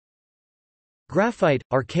Graphite,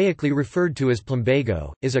 archaically referred to as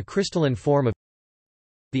plumbago, is a crystalline form of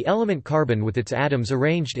the element carbon with its atoms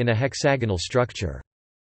arranged in a hexagonal structure.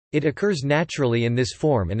 It occurs naturally in this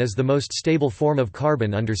form and is the most stable form of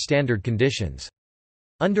carbon under standard conditions.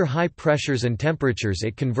 Under high pressures and temperatures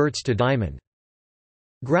it converts to diamond.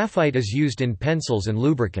 Graphite is used in pencils and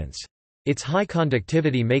lubricants. Its high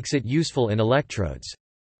conductivity makes it useful in electrodes.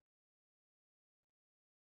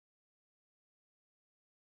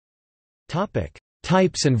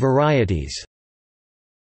 Types and varieties.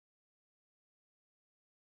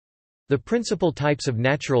 The principal types of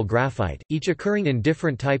natural graphite, each occurring in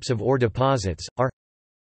different types of ore deposits, are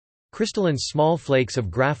crystalline small flakes of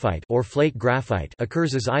graphite or flake graphite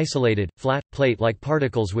occurs as isolated, flat, plate-like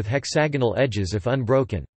particles with hexagonal edges if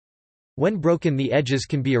unbroken. When broken the edges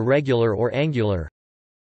can be irregular or angular.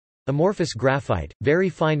 Amorphous graphite, very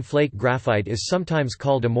fine flake graphite is sometimes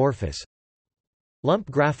called amorphous.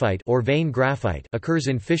 Lump graphite or vein graphite occurs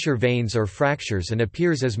in fissure veins or fractures and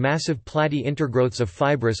appears as massive platy intergrowths of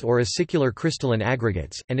fibrous or acicular crystalline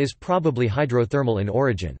aggregates, and is probably hydrothermal in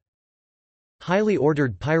origin. Highly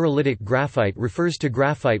ordered pyrolytic graphite refers to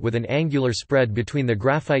graphite with an angular spread between the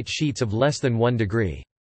graphite sheets of less than 1 degree.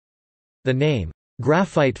 The name,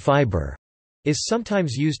 graphite fiber, is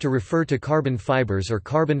sometimes used to refer to carbon fibers or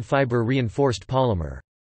carbon fiber reinforced polymer.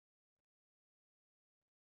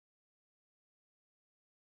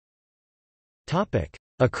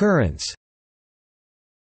 Occurrence.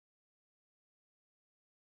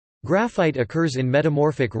 Graphite occurs in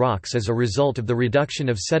metamorphic rocks as a result of the reduction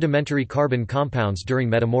of sedimentary carbon compounds during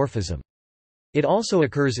metamorphism. It also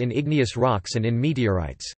occurs in igneous rocks and in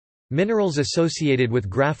meteorites. Minerals associated with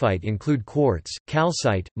graphite include quartz,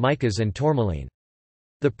 calcite, micas and tourmaline.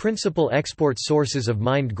 The principal export sources of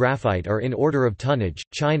mined graphite are in order of tonnage: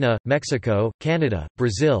 China, Mexico, Canada,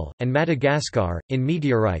 Brazil, and Madagascar. In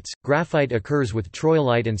meteorites, graphite occurs with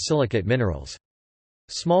troilite and silicate minerals.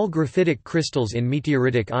 Small graphitic crystals in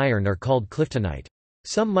meteoritic iron are called cliftonite.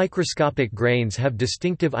 Some microscopic grains have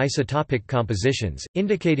distinctive isotopic compositions,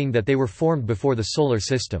 indicating that they were formed before the Solar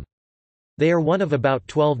System. They are one of about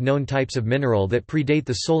 12 known types of mineral that predate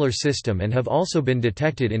the Solar System and have also been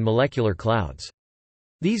detected in molecular clouds.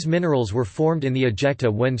 These minerals were formed in the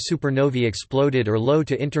ejecta when supernovae exploded or low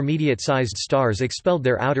to intermediate-sized stars expelled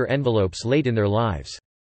their outer envelopes late in their lives.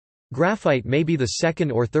 Graphite may be the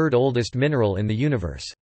second or third oldest mineral in the universe.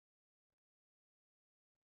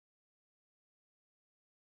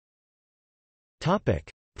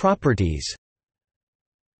 Properties.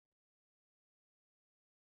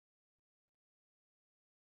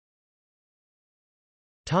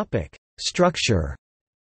 Structure.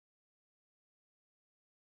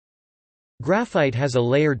 Graphite has a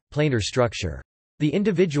layered, planar structure. The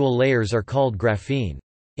individual layers are called graphene.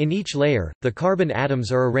 In each layer, the carbon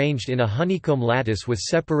atoms are arranged in a honeycomb lattice with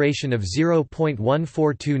separation of 0.142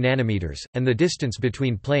 nanometers, and the distance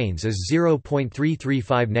between planes is 0.335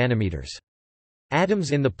 nanometers. Atoms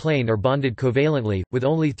in the plane are bonded covalently, with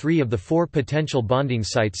only 3 of the 4 potential bonding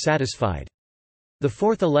sites satisfied. The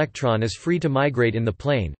 4th electron is free to migrate in the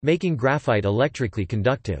plane, making graphite electrically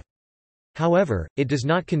conductive. However, it does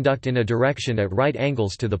not conduct in a direction at right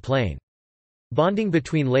angles to the plane. Bonding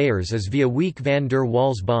between layers is via weak van der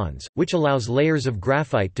Waals bonds, which allows layers of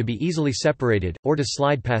graphite to be easily separated, or to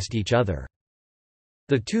slide past each other.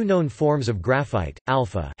 The 2 known forms of graphite,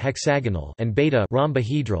 alpha hexagonal and beta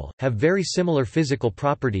rhombohedral, have very similar physical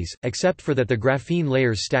properties, except for that the graphene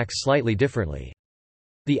layers stack slightly differently.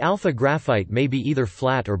 The alpha graphite may be either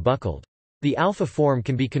flat or buckled. The alpha form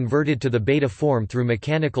can be converted to the beta form through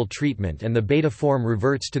mechanical treatment, and the beta form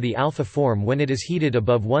reverts to the alpha form when it is heated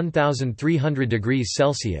above 1300 degrees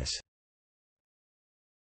Celsius.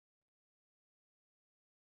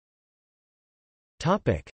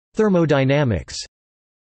 Thermodynamics.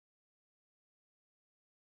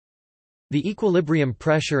 The equilibrium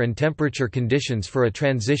pressure and temperature conditions for a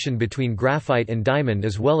transition between graphite and diamond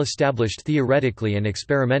is well established theoretically and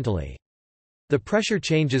experimentally. The pressure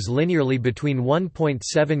changes linearly between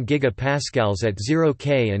 1.7 gigapascals at 0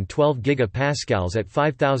 K and 12 gigapascals at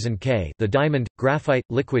 5000 K, the diamond graphite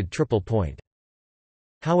liquid triple point.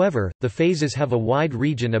 However, the phases have a wide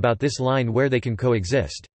region about this line where they can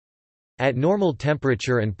coexist. At normal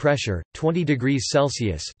temperature and pressure, 20 degrees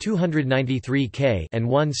Celsius (293 K) and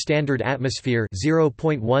 1 standard atmosphere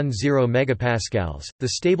 (0.10 megapascals), the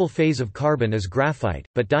stable phase of carbon is graphite,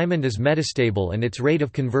 but diamond is metastable and its rate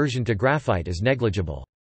of conversion to graphite is negligible.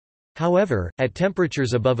 However, at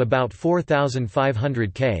temperatures above about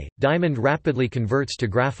 4500 K, diamond rapidly converts to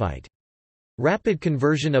graphite. Rapid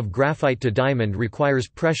conversion of graphite to diamond requires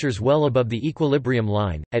pressures well above the equilibrium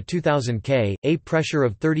line. At 2000 K, a pressure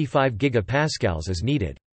of 35 gigapascals is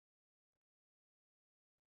needed.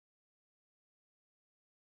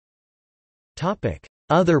 Topic: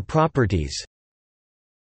 Other properties.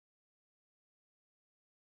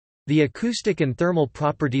 The acoustic and thermal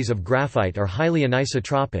properties of graphite are highly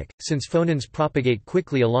anisotropic, since phonons propagate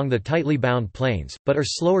quickly along the tightly bound planes, but are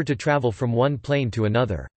slower to travel from one plane to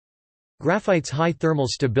another. Graphite's high thermal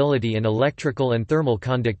stability and electrical and thermal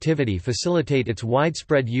conductivity facilitate its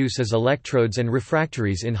widespread use as electrodes and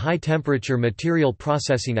refractories in high-temperature material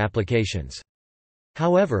processing applications.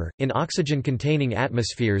 However, in oxygen-containing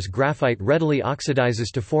atmospheres, graphite readily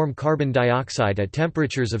oxidizes to form carbon dioxide at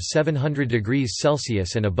temperatures of 700 degrees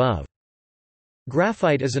Celsius and above.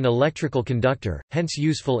 Graphite is an electrical conductor, hence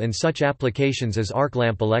useful in such applications as arc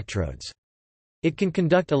lamp electrodes. It can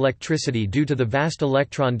conduct electricity due to the vast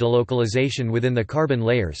electron delocalization within the carbon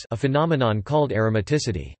layers, a phenomenon called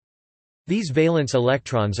aromaticity. These valence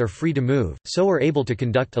electrons are free to move, so are able to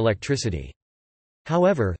conduct electricity.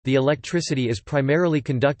 However, the electricity is primarily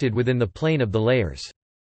conducted within the plane of the layers.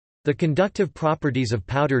 The conductive properties of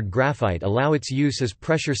powdered graphite allow its use as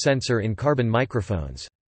pressure sensor in carbon microphones.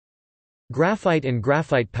 Graphite and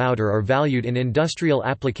graphite powder are valued in industrial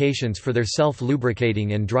applications for their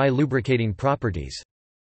self-lubricating and dry lubricating properties.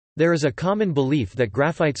 There is a common belief that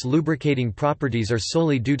graphite's lubricating properties are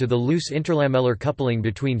solely due to the loose interlamellar coupling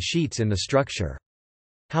between sheets in the structure.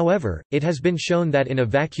 However, it has been shown that in a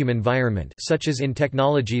vacuum environment, such as in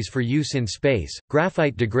technologies for use in space,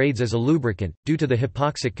 graphite degrades as a lubricant, due to the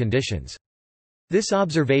hypoxic conditions. This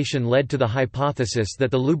observation led to the hypothesis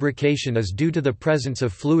that the lubrication is due to the presence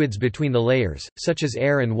of fluids between the layers, such as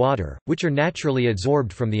air and water, which are naturally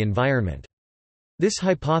adsorbed from the environment. This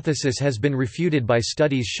hypothesis has been refuted by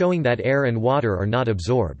studies showing that air and water are not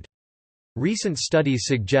absorbed. Recent studies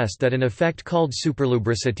suggest that an effect called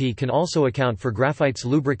superlubricity can also account for graphite's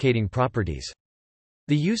lubricating properties.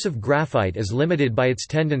 The use of graphite is limited by its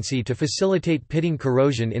tendency to facilitate pitting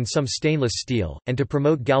corrosion in some stainless steel, and to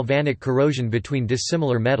promote galvanic corrosion between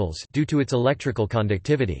dissimilar metals due to its electrical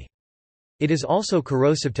conductivity. It is also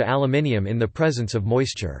corrosive to aluminium in the presence of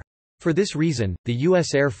moisture. For this reason, the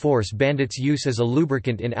U.S. Air Force banned its use as a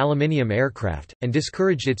lubricant in aluminium aircraft, and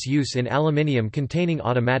discouraged its use in aluminium-containing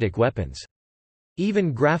automatic weapons.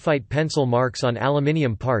 Even graphite pencil marks on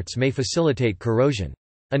aluminium parts may facilitate corrosion.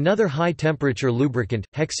 Another high-temperature lubricant,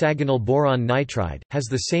 hexagonal boron nitride, has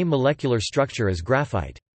the same molecular structure as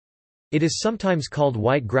graphite. It is sometimes called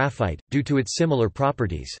white graphite, due to its similar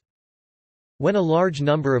properties. When a large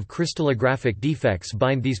number of crystallographic defects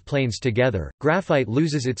bind these planes together, graphite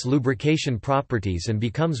loses its lubrication properties and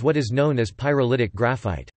becomes what is known as pyrolytic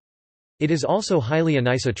graphite. It is also highly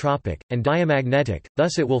anisotropic, and diamagnetic,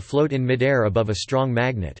 thus it will float in midair above a strong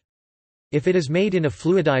magnet. If it is made in a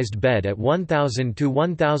fluidized bed at 1000 to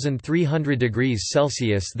 1300 degrees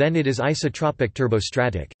Celsius, then it is isotropic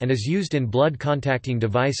turbostratic, and is used in blood contacting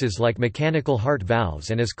devices like mechanical heart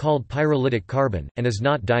valves and is called pyrolytic carbon, and is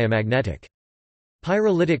not diamagnetic.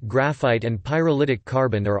 Pyrolytic graphite and pyrolytic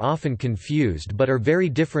carbon are often confused but are very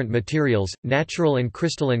different materials. Natural and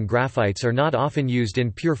crystalline graphites are not often used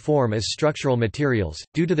in pure form as structural materials,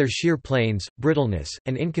 due to their shear planes, brittleness,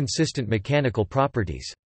 and inconsistent mechanical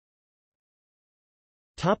properties.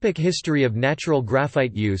 History of natural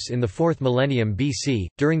graphite use. In the 4th millennium BC,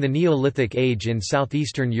 during the Neolithic Age in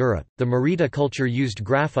southeastern Europe, the Merita culture used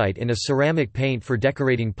graphite in a ceramic paint for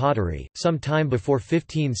decorating pottery. Some time before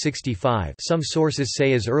 1565, some sources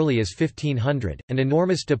say as early as 1500, an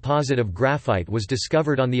enormous deposit of graphite was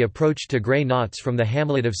discovered on the approach to Grey Knotts from the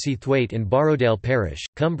hamlet of Seathwaite in Borrowdale Parish,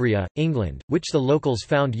 Cumbria, England, which the locals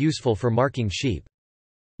found useful for marking sheep.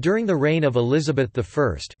 During the reign of Elizabeth I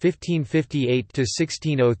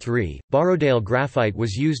 (1558–1603), Borrowdale graphite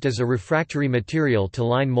was used as a refractory material to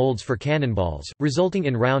line molds for cannonballs, resulting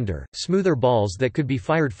in rounder, smoother balls that could be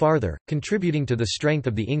fired farther, contributing to the strength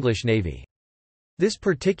of the English navy. This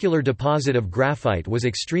particular deposit of graphite was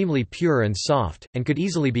extremely pure and soft, and could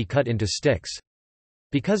easily be cut into sticks.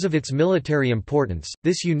 Because of its military importance,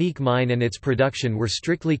 this unique mine and its production were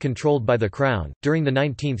strictly controlled by the Crown. During the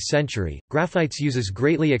 19th century, graphite's uses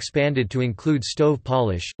greatly expanded to include stove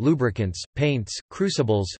polish, lubricants, paints,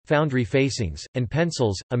 crucibles, foundry facings, and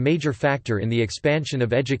pencils, a major factor in the expansion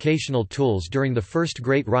of educational tools during the first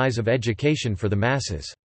great rise of education for the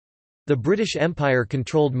masses. The British Empire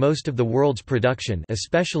controlled most of the world's production,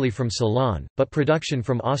 especially from Ceylon, but production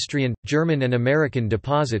from Austrian, German and American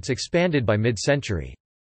deposits expanded by mid-century.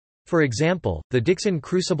 For example, the Dixon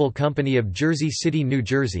Crucible Company of Jersey City, New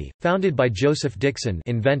Jersey, founded by Joseph Dixon,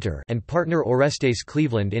 inventor, and partner Orestes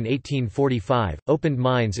Cleveland in 1845, opened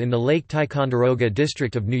mines in the Lake Ticonderoga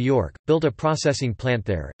district of New York, built a processing plant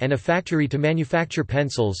there, and a factory to manufacture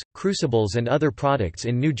pencils, crucibles and other products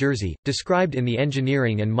in New Jersey, described in the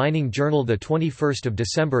Engineering and Mining Journal 21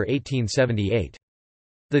 December 1878.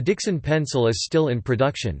 The Dixon pencil is still in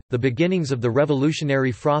production. The beginnings of the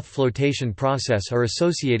revolutionary froth flotation process are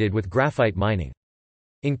associated with graphite mining.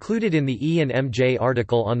 Included in the E&MJ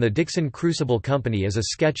article on the Dixon Crucible Company is a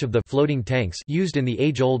sketch of the floating tanks used in the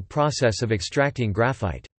age-old process of extracting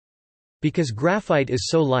graphite. Because graphite is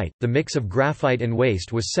so light, the mix of graphite and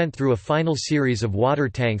waste was sent through a final series of water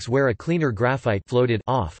tanks where a cleaner graphite floated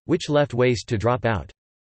off, which left waste to drop out.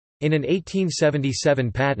 In an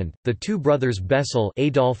 1877 patent, the two brothers Bessel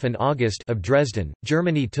Adolf and August of Dresden,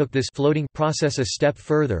 Germany took this floating process a step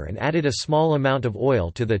further and added a small amount of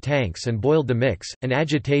oil to the tanks and boiled the mix, an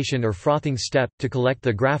agitation or frothing step, to collect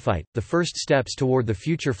the graphite, the first steps toward the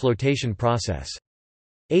future flotation process.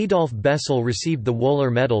 Adolf Bessel received the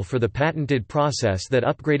Wohler Medal for the patented process that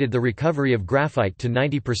upgraded the recovery of graphite to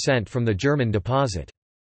 90% from the German deposit.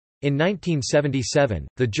 In 1977,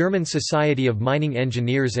 the German Society of Mining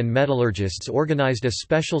Engineers and Metallurgists organized a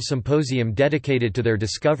special symposium dedicated to their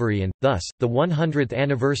discovery and, thus, the 100th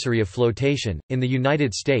anniversary of flotation. In the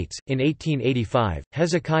United States, in 1885,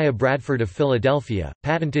 Hezekiah Bradford of Philadelphia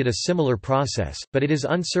patented a similar process, but it is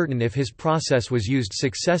uncertain if his process was used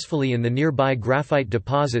successfully in the nearby graphite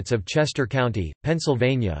deposits of Chester County,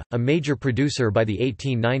 Pennsylvania, a major producer by the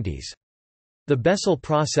 1890s. The Bessel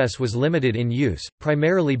process was limited in use,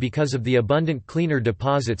 primarily because of the abundant cleaner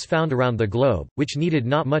deposits found around the globe, which needed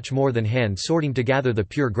not much more than hand sorting to gather the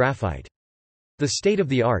pure graphite. The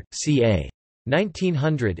state-of-the-art, ca.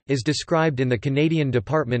 1900, is described in the Canadian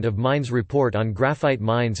Department of Mines report on graphite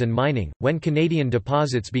mines and mining, when Canadian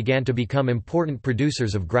deposits began to become important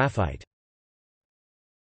producers of graphite.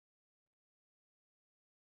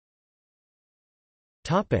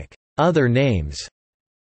 Other names.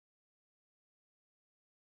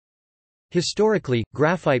 Historically,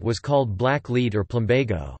 graphite was called black lead or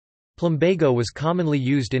plumbago. Plumbago was commonly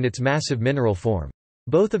used in its massive mineral form.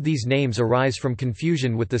 Both of these names arise from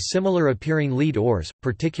confusion with the similar-appearing lead ores,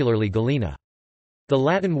 particularly galena. The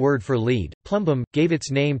Latin word for lead, plumbum, gave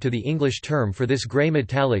its name to the English term for this gray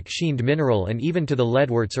metallic sheened mineral and even to the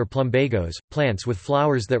leadworts or plumbagos, plants with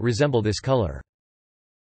flowers that resemble this color.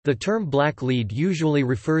 The term black lead usually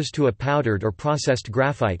refers to a powdered or processed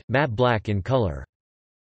graphite, matte black in color.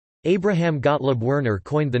 Abraham Gottlob Werner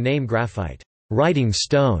coined the name graphite, writing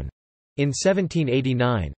stone, in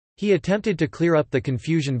 1789. He attempted to clear up the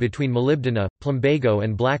confusion between molybdena, plumbago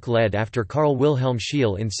and black lead after Carl Wilhelm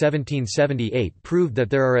Scheele in 1778 proved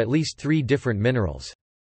that there are at least three different minerals.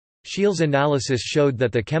 Scheele's analysis showed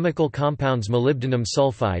that the chemical compounds molybdenum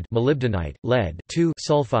sulfide molybdenite, lead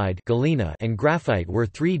sulfide galena and graphite were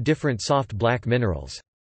three different soft black minerals.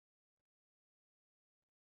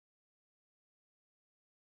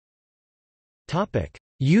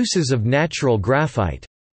 Uses of natural graphite.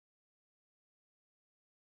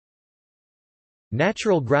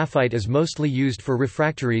 Natural graphite is mostly used for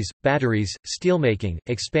refractories, batteries, steelmaking,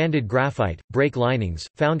 expanded graphite, brake linings,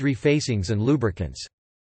 foundry facings and lubricants.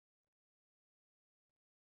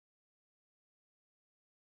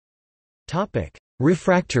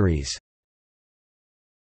 Refractories.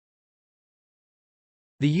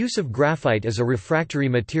 The use of graphite as a refractory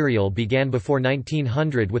material began before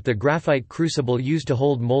 1900 with the graphite crucible used to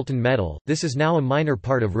hold molten metal. This is now a minor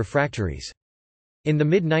part of refractories. In the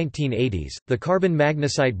mid-1980s, the carbon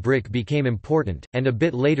magnesite brick became important, and a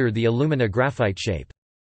bit later the alumina graphite shape.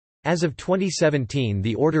 As of 2017,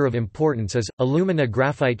 the order of importance is alumina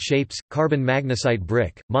graphite shapes, carbon magnesite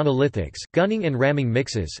brick, monolithics, gunning and ramming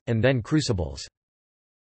mixes, and then crucibles.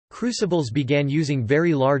 Crucibles began using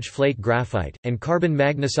very large flake graphite, and carbon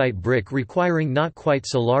magnesite brick requiring not quite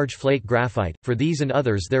so large flake graphite. For these and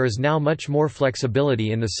others there is now much more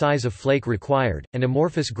flexibility in the size of flake required, and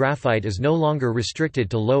amorphous graphite is no longer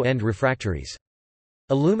restricted to low-end refractories.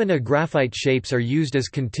 Alumina graphite shapes are used as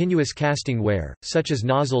continuous casting ware, such as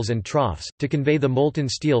nozzles and troughs, to convey the molten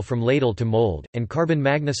steel from ladle to mold, and carbon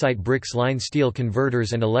magnesite bricks line steel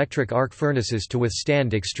converters and electric arc furnaces to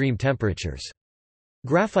withstand extreme temperatures.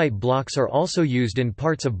 Graphite blocks are also used in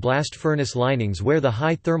parts of blast furnace linings where the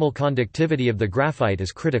high thermal conductivity of the graphite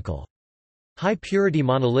is critical. High-purity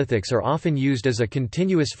monolithics are often used as a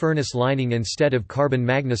continuous furnace lining instead of carbon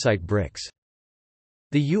magnesite bricks.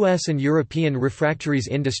 The US and European refractories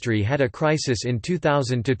industry had a crisis in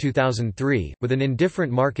 2000–2003, with an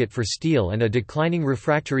indifferent market for steel and a declining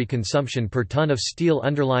refractory consumption per ton of steel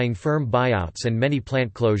underlying firm buyouts and many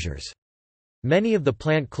plant closures. Many of the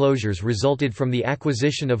plant closures resulted from the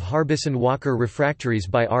acquisition of Harbison-Walker Refractories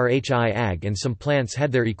by RHI Ag, and some plants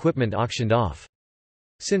had their equipment auctioned off.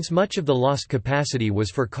 Since much of the lost capacity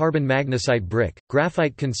was for carbon magnesite brick,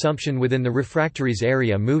 graphite consumption within the refractories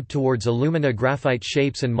area moved towards alumina graphite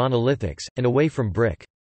shapes and monolithics, and away from brick.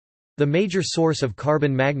 The major source of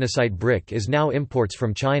carbon magnesite brick is now imports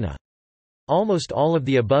from China. Almost all of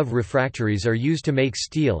the above refractories are used to make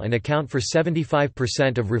steel and account for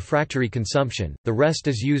 75% of refractory consumption, the rest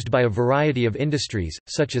is used by a variety of industries,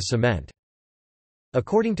 such as cement.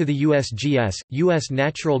 According to the USGS, U.S.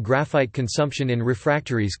 natural graphite consumption in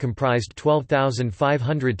refractories comprised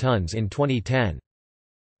 12,500 tons in 2010.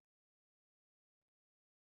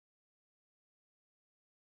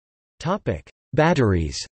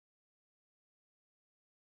 Batteries.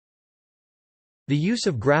 The use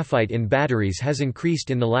of graphite in batteries has increased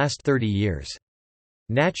in the last 30 years.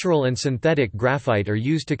 Natural and synthetic graphite are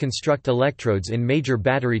used to construct electrodes in major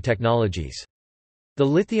battery technologies. The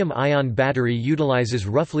lithium-ion battery utilizes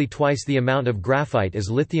roughly twice the amount of graphite as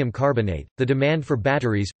lithium carbonate. The demand for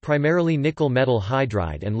batteries, primarily nickel metal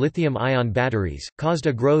hydride and lithium-ion batteries, caused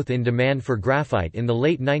a growth in demand for graphite in the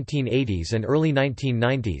late 1980s and early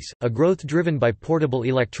 1990s, a growth driven by portable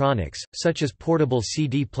electronics, such as portable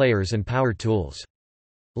CD players and power tools.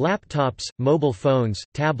 Laptops, mobile phones,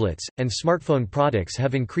 tablets, and smartphone products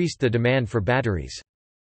have increased the demand for batteries.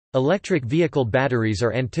 Electric vehicle batteries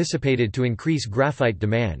are anticipated to increase graphite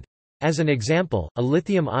demand. As an example, a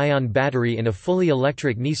lithium-ion battery in a fully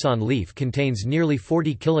electric Nissan Leaf contains nearly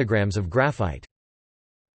 40 kilograms of graphite.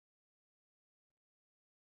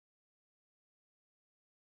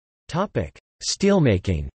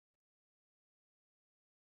 Steelmaking.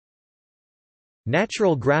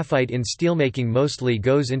 Natural graphite in steelmaking mostly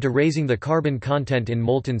goes into raising the carbon content in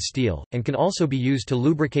molten steel, and can also be used to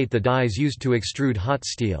lubricate the dies used to extrude hot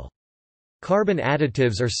steel. Carbon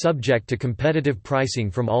additives are subject to competitive pricing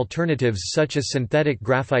from alternatives such as synthetic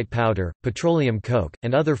graphite powder, petroleum coke,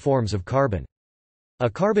 and other forms of carbon. A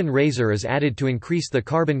carbon raiser is added to increase the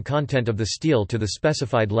carbon content of the steel to the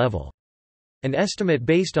specified level. An estimate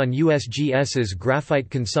based on USGS's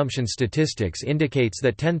graphite consumption statistics indicates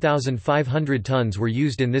that 10,500 tons were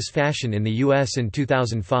used in this fashion in the U.S. in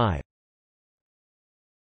 2005.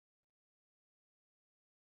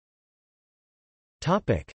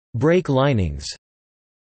 Brake linings.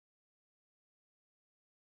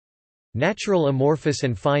 Natural amorphous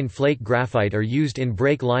and fine flake graphite are used in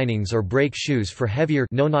brake linings or brake shoes for heavier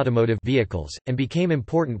non-automotive vehicles, and became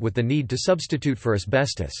important with the need to substitute for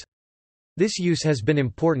asbestos. This use has been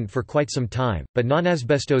important for quite some time, but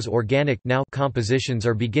non-asbestos organic compositions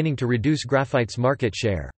are beginning to reduce graphite's market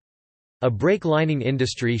share. A brake lining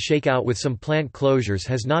industry shakeout with some plant closures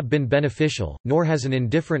has not been beneficial, nor has an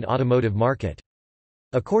indifferent automotive market.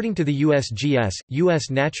 According to the USGS, U.S.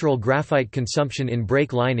 natural graphite consumption in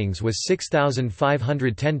brake linings was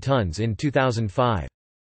 6,510 tons in 2005.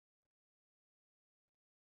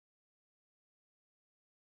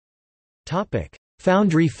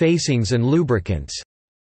 Foundry facings and lubricants.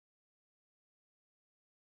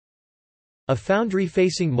 A foundry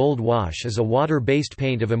facing mold wash is a water-based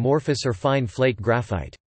paint of amorphous or fine flake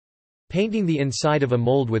graphite. Painting the inside of a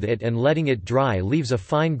mold with it and letting it dry leaves a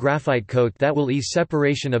fine graphite coat that will ease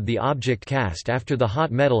separation of the object cast after the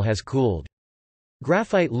hot metal has cooled.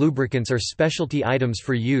 Graphite lubricants are specialty items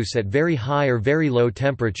for use at very high or very low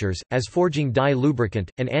temperatures, as forging dye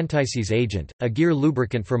lubricant, an anti-seize agent, a gear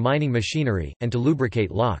lubricant for mining machinery, and to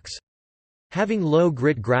lubricate locks. Having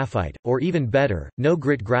low-grit graphite, or even better,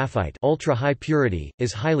 no-grit graphite ultra-high purity,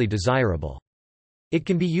 is highly desirable. It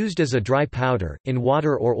can be used as a dry powder, in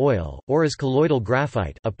water or oil, or as colloidal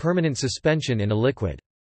graphite, a permanent suspension in a liquid.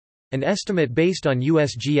 An estimate based on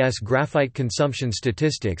USGS graphite consumption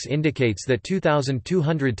statistics indicates that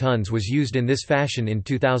 2,200 tons was used in this fashion in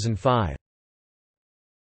 2005.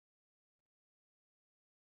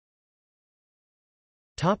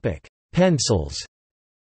 Pencils.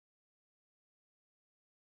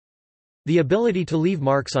 The ability to leave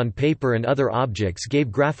marks on paper and other objects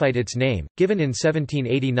gave graphite its name, given in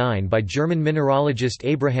 1789 by German mineralogist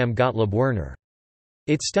Abraham Gottlob Werner.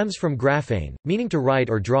 It stems from graphane, meaning to write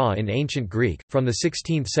or draw in ancient Greek. From the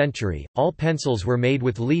 16th century, all pencils were made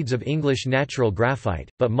with leads of English natural graphite,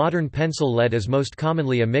 but modern pencil lead is most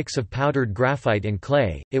commonly a mix of powdered graphite and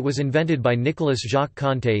clay. It was invented by Nicolas Jacques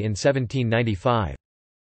Conté in 1795.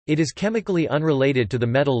 It is chemically unrelated to the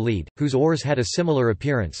metal lead, whose ores had a similar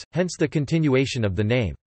appearance, hence the continuation of the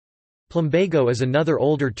name. Plumbago is another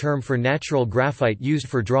older term for natural graphite used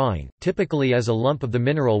for drawing, typically as a lump of the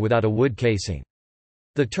mineral without a wood casing.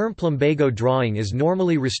 The term plumbago drawing is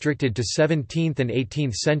normally restricted to 17th and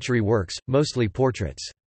 18th century works, mostly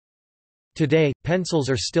portraits. Today, pencils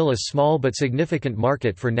are still a small but significant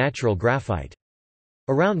market for natural graphite.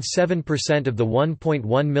 Around 7% of the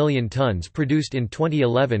 1.1 million tons produced in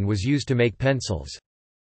 2011 was used to make pencils.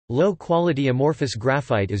 Low-quality amorphous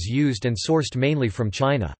graphite is used and sourced mainly from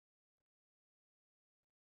China.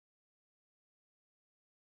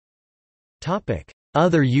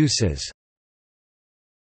 Other uses.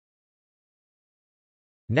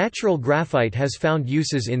 Natural graphite has found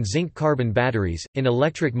uses in zinc-carbon batteries, in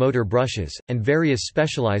electric motor brushes, and various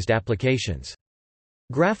specialized applications.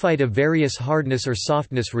 Graphite of various hardness or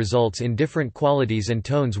softness results in different qualities and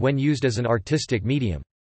tones when used as an artistic medium.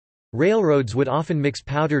 Railroads would often mix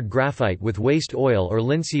powdered graphite with waste oil or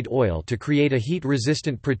linseed oil to create a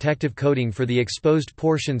heat-resistant protective coating for the exposed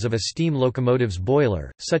portions of a steam locomotive's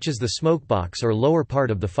boiler, such as the smokebox or lower part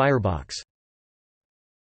of the firebox.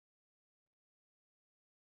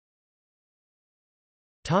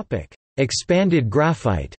 Expanded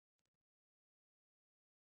graphite.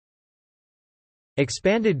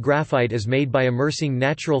 Expanded graphite is made by immersing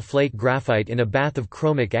natural flake graphite in a bath of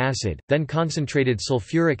chromic acid, then concentrated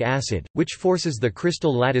sulfuric acid, which forces the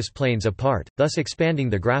crystal lattice planes apart, thus expanding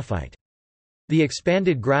the graphite. The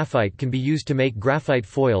expanded graphite can be used to make graphite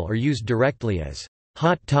foil or used directly as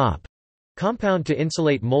hot top compound to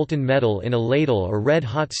insulate molten metal in a ladle or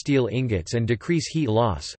red-hot steel ingots and decrease heat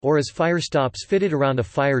loss, or as firestops fitted around a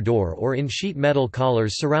fire door or in sheet metal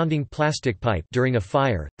collars surrounding plastic pipe. During a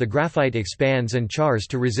fire, the graphite expands and chars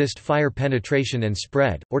to resist fire penetration and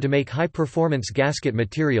spread, or to make high-performance gasket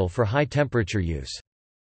material for high-temperature use.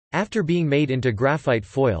 After being made into graphite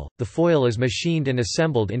foil, the foil is machined and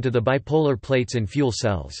assembled into the bipolar plates in fuel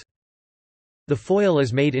cells. The foil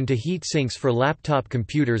is made into heat sinks for laptop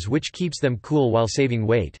computers, which keeps them cool while saving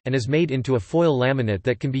weight, and is made into a foil laminate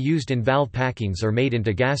that can be used in valve packings or made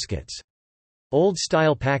into gaskets.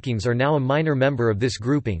 Old-style packings are now a minor member of this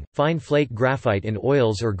grouping. Fine flake graphite in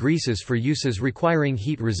oils or greases for uses requiring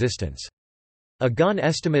heat resistance. A GON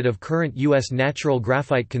estimate of current U.S. natural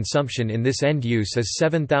graphite consumption in this end use is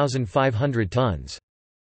 7,500 tons.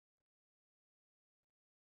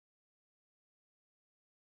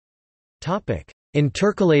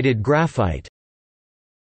 Intercalated graphite.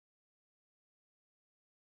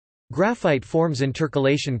 Graphite forms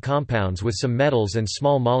intercalation compounds with some metals and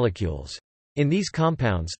small molecules. In these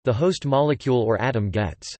compounds, the host molecule or atom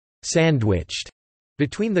gets sandwiched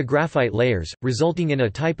between the graphite layers, resulting in a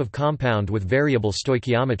type of compound with variable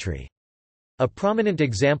stoichiometry. A prominent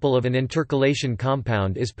example of an intercalation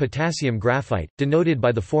compound is potassium graphite, denoted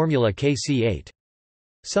by the formula Kc8.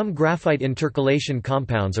 Some graphite intercalation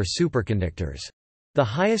compounds are superconductors. The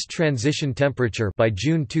highest transition temperature by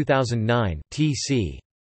June 2009 Tc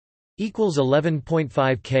equals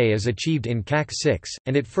 11.5 K is achieved in CAC6,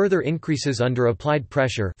 and it further increases under applied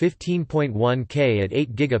pressure 15.1 K at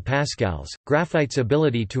 8 gigapascals. Graphite's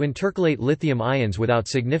ability to intercalate lithium ions without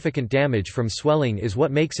significant damage from swelling is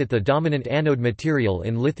what makes it the dominant anode material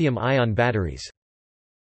in lithium-ion batteries.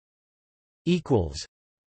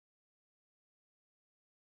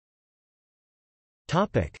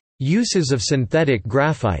 Uses of synthetic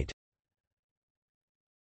graphite.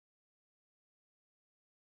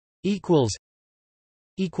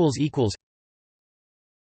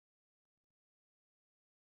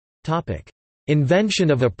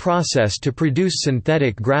 Invention of a process to produce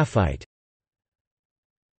synthetic graphite.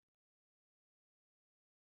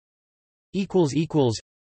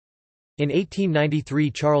 In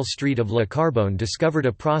 1893, Charles Street of Le Carbone discovered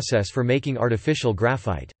a process for making artificial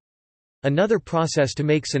graphite. Another process to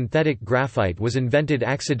make synthetic graphite was invented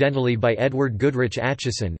accidentally by Edward Goodrich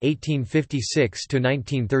Acheson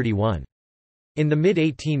 (1856–1931). In the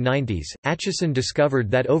mid-1890s, Acheson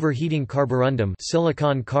discovered that overheating carborundum,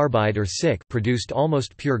 silicon carbide or SiC, produced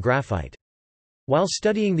almost pure graphite. While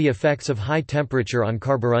studying the effects of high temperature on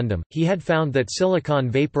carborundum, he had found that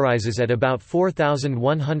silicon vaporizes at about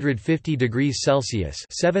 4,150 degrees Celsius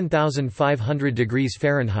 (7,500 degrees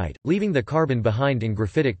Fahrenheit), leaving the carbon behind in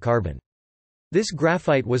graphitic carbon. This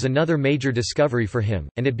graphite was another major discovery for him,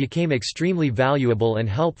 and it became extremely valuable and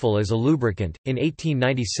helpful as a lubricant. In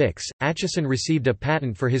 1896, Acheson received a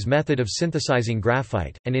patent for his method of synthesizing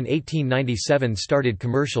graphite, and in 1897 started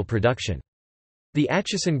commercial production. The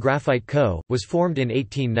Acheson Graphite Co. was formed in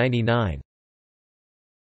 1899.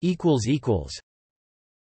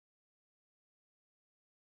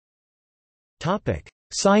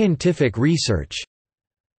 Scientific research.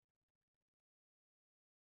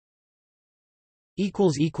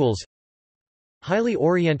 Highly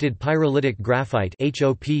oriented pyrolytic graphite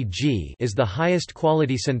 (HOPG) is the highest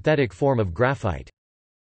quality synthetic form of graphite.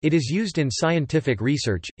 It is used in scientific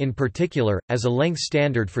research, in particular, as a length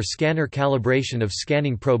standard for scanner calibration of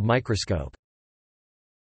scanning probe microscope.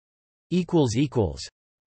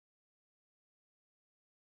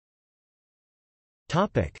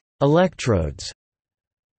 Electrodes.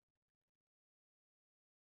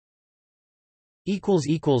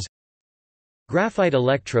 Graphite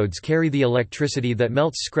electrodes carry the electricity that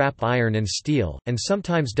melts scrap iron and steel, and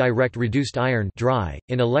sometimes direct reduced iron dry,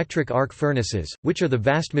 in electric arc furnaces, which are the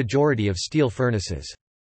vast majority of steel furnaces.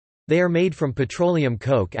 They are made from petroleum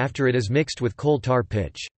coke after it is mixed with coal tar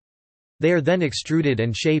pitch. They are then extruded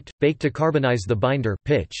and shaped, baked to carbonize the binder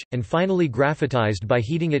pitch, and finally graphitized by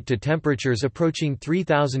heating it to temperatures approaching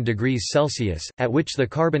 3000 degrees Celsius, at which the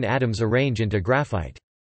carbon atoms arrange into graphite.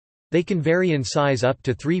 They can vary in size up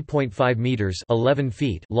to 3.5 meters (11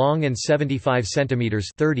 feet) long and 75 centimeters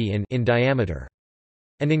 (30 in diameter.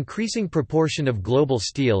 An increasing proportion of global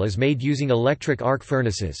steel is made using electric arc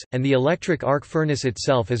furnaces, and the electric arc furnace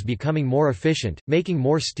itself is becoming more efficient, making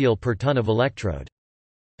more steel per ton of electrode.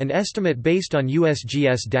 An estimate based on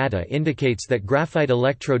USGS data indicates that graphite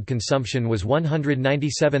electrode consumption was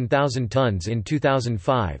 197,000 tons in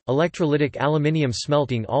 2005. Electrolytic aluminium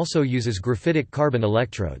smelting also uses graphitic carbon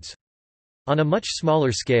electrodes. On a much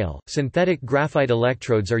smaller scale, synthetic graphite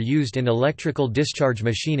electrodes are used in electrical discharge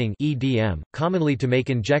machining (EDM), commonly to make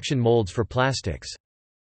injection molds for plastics.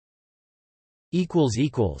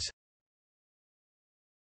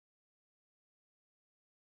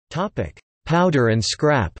 Topic: Powder and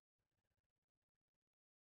scrap.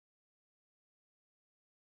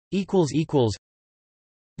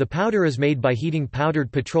 The powder is made by heating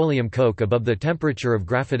powdered petroleum coke above the temperature of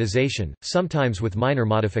graphitization, sometimes with minor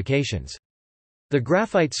modifications. The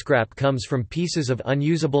graphite scrap comes from pieces of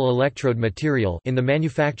unusable electrode material in the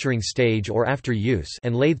manufacturing stage or after use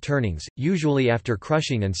and lathe turnings, usually after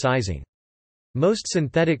crushing and sizing. Most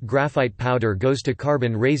synthetic graphite powder goes to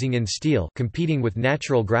carbon raising in steel, competing with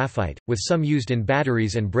natural graphite, with some used in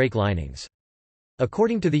batteries and brake linings.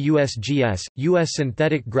 According to the USGS, U.S.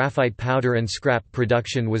 synthetic graphite powder and scrap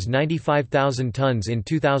production was 95,000 tons in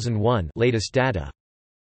 2001, latest data.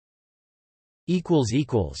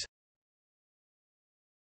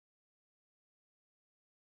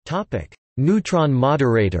 Neutron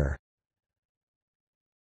moderator.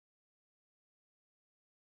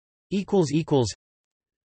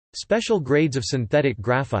 Special grades of synthetic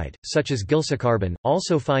graphite, such as gilsocarbon,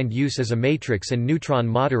 also find use as a matrix and neutron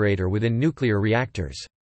moderator within nuclear reactors.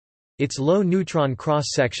 Its low neutron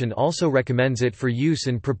cross-section also recommends it for use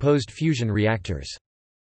in proposed fusion reactors.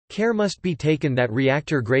 Care must be taken that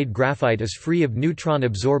reactor-grade graphite is free of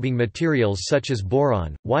neutron-absorbing materials such as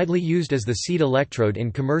boron, widely used as the seed electrode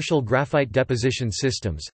in commercial graphite deposition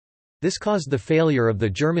systems. This caused the failure of the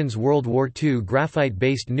Germans' World War II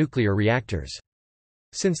graphite-based nuclear reactors.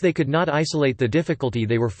 Since they could not isolate the difficulty,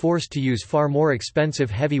 they were forced to use far more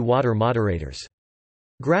expensive heavy water moderators.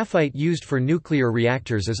 Graphite used for nuclear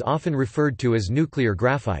reactors is often referred to as nuclear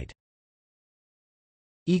graphite.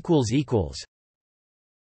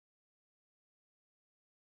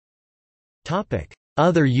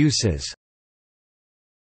 Other uses.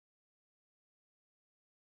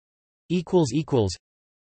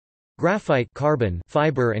 Graphite carbon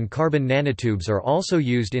fiber and carbon nanotubes are also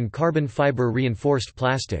used in carbon fiber reinforced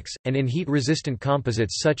plastics, and in heat-resistant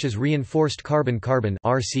composites such as reinforced carbon-carbon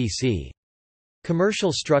 (RCC).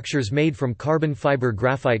 Commercial structures made from carbon fiber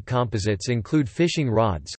graphite composites include fishing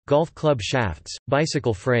rods, golf club shafts,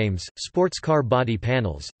 bicycle frames, sports car body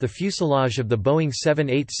panels, the fuselage of the Boeing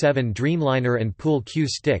 787 Dreamliner and Pool Q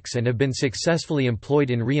sticks, and have been successfully employed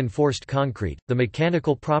in reinforced concrete. The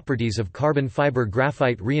mechanical properties of carbon fiber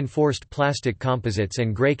graphite reinforced plastic composites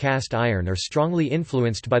and gray cast iron are strongly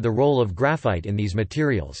influenced by the role of graphite in these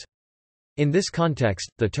materials. In this context,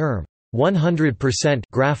 the term 100%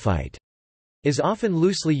 graphite is often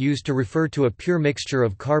loosely used to refer to a pure mixture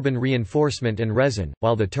of carbon reinforcement and resin,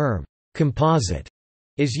 while the term composite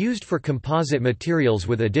is used for composite materials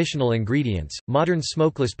with additional ingredients. Modern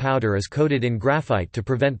smokeless powder is coated in graphite to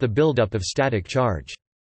prevent the buildup of static charge.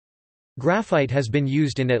 Graphite has been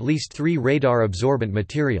used in at least 3 radar-absorbent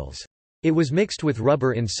materials. It was mixed with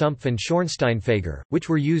rubber in Sumpf and Schornsteinfeger, which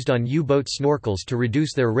were used on U-boat snorkels to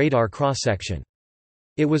reduce their radar cross-section.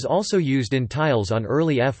 It was also used in tiles on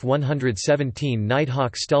early F-117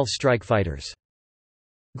 Nighthawk stealth strike fighters.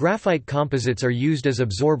 Graphite composites are used as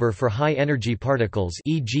absorber for high-energy particles,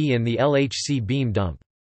 e.g. in the LHC beam dump.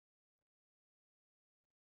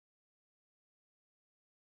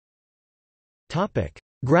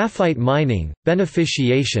 Graphite mining,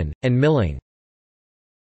 beneficiation, and milling.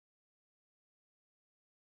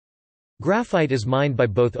 Graphite is mined by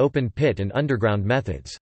both open pit and underground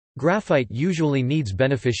methods. Graphite usually needs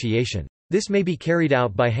beneficiation. This may be carried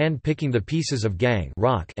out by hand-picking the pieces of gangue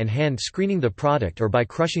rock and hand-screening the product, or by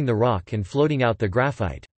crushing the rock and floating out the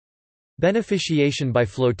graphite. Beneficiation by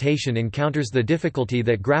flotation encounters the difficulty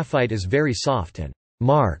that graphite is very soft and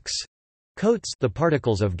coats the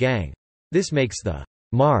particles of gangue. This makes the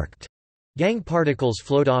marked gangue particles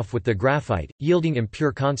float off with the graphite, yielding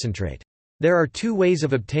impure concentrate. There are two ways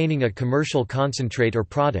of obtaining a commercial concentrate or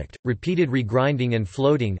product: repeated regrinding and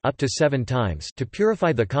floating up to 7 times to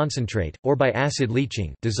purify the concentrate, or by acid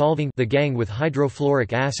leaching, dissolving the gangue with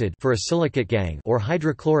hydrofluoric acid for a silicate gangue or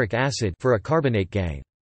hydrochloric acid for a carbonate gangue.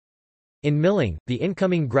 In milling, the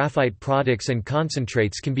incoming graphite products and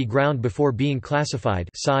concentrates can be ground before being classified,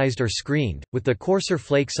 sized or screened, with the coarser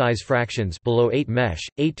flake size fractions below 8 mesh,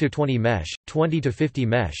 8 to 20 mesh, 20 to 50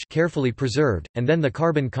 mesh carefully preserved, and then the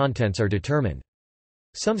carbon contents are determined.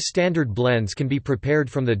 Some standard blends can be prepared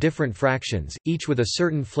from the different fractions, each with a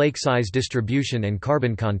certain flake size distribution and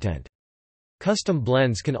carbon content. Custom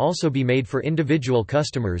blends can also be made for individual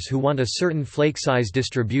customers who want a certain flake size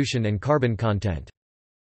distribution and carbon content.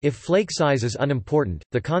 If flake size is unimportant,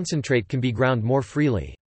 the concentrate can be ground more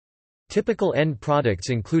freely. Typical end products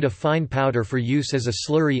include a fine powder for use as a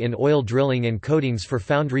slurry in oil drilling and coatings for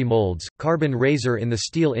foundry molds, carbon razor in the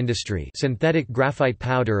steel industry. Synthetic graphite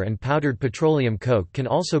powder and powdered petroleum coke can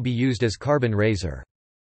also be used as carbon razor.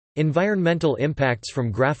 Environmental impacts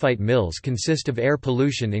from graphite mills consist of air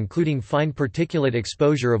pollution, including fine particulate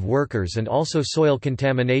exposure of workers, and also soil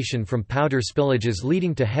contamination from powder spillages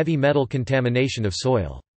leading to heavy metal contamination of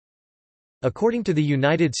soil. According to the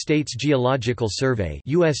United States Geological Survey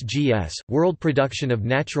 (USGS), world production of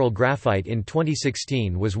natural graphite in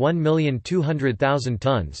 2016 was 1,200,000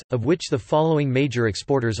 tons, of which the following major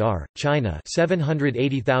exporters are: China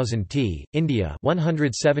 780,000 t, India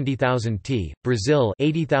 170,000 t, Brazil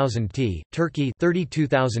 80,000 t, Turkey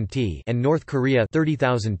 32,000 t, and North Korea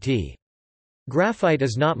 30,000 t. Graphite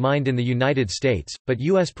is not mined in the United States, but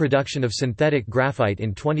U.S. production of synthetic graphite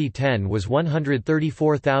in 2010 was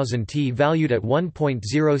 134,000 t, valued at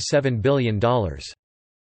 $1.07 billion.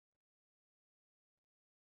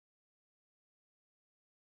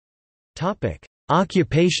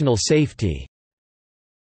 Occupational safety.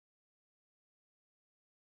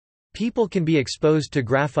 People can be exposed to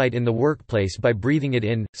graphite in the workplace by breathing it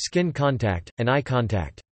in, skin contact, and eye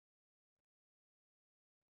contact.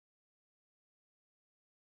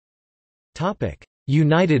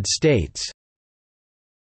 United States.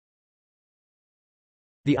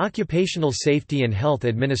 The Occupational Safety and Health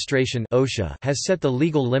Administration (OSHA) has set the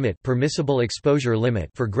legal limit, permissible exposure limit,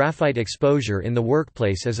 for graphite exposure in the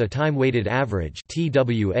workplace as a time-weighted average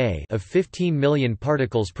 (TWA) of 15 million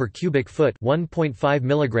particles per cubic foot, 1.5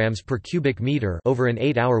 milligrams per cubic meter, over an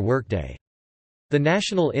 8-hour workday. The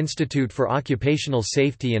National Institute for Occupational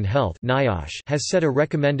Safety and Health (NIOSH) has set a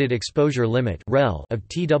recommended exposure limit (REL) of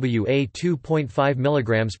TWA 2.5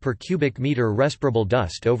 mg per cubic meter respirable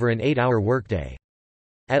dust over an 8-hour workday.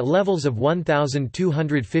 At levels of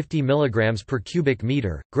 1,250 mg per cubic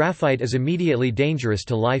meter, graphite is immediately dangerous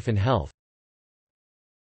to life and health.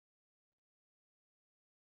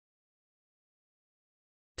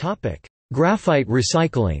 Graphite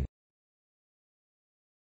recycling.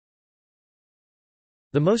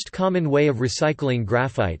 The most common way of recycling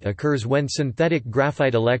graphite occurs when synthetic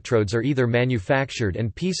graphite electrodes are either manufactured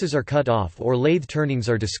and pieces are cut off, or lathe turnings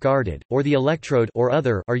are discarded, or the electrode or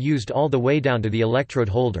other are used all the way down to the electrode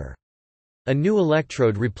holder. A new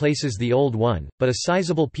electrode replaces the old one, but a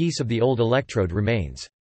sizable piece of the old electrode remains.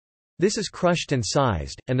 This is crushed and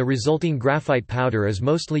sized, and the resulting graphite powder is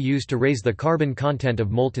mostly used to raise the carbon content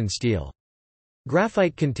of molten steel.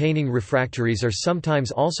 Graphite-containing refractories are sometimes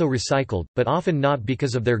also recycled, but often not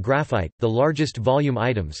because of their graphite. The largest volume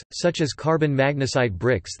items, such as carbon magnesite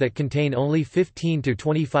bricks that contain only 15 to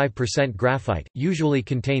 25% graphite, usually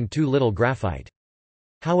contain too little graphite.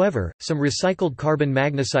 However, some recycled carbon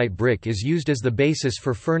magnesite brick is used as the basis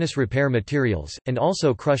for furnace repair materials, and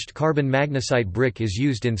also crushed carbon magnesite brick is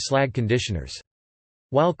used in slag conditioners.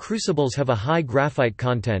 While crucibles have a high graphite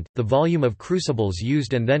content, the volume of crucibles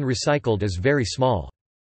used and then recycled is very small.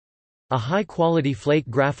 A high-quality flake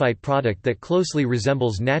graphite product that closely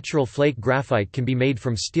resembles natural flake graphite can be made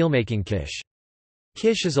from steelmaking kish.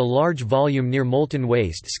 Kish is a large volume near molten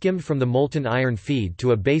waste skimmed from the molten iron feed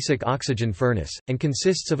to a basic oxygen furnace, and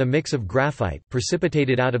consists of a mix of graphite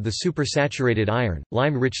precipitated out of the supersaturated iron,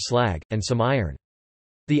 lime-rich slag, and some iron.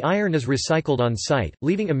 The iron is recycled on site,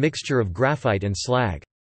 leaving a mixture of graphite and slag.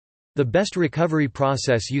 The best recovery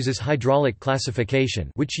process uses hydraulic classification,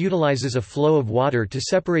 which utilizes a flow of water to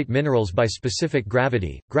separate minerals by specific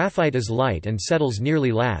gravity. Graphite is light and settles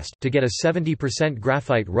nearly last to get a 70%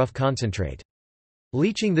 graphite rough concentrate.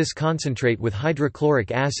 Leaching this concentrate with hydrochloric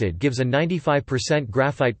acid gives a 95%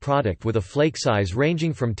 graphite product with a flake size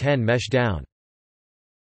ranging from 10 mesh down.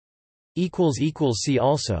 See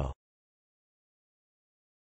also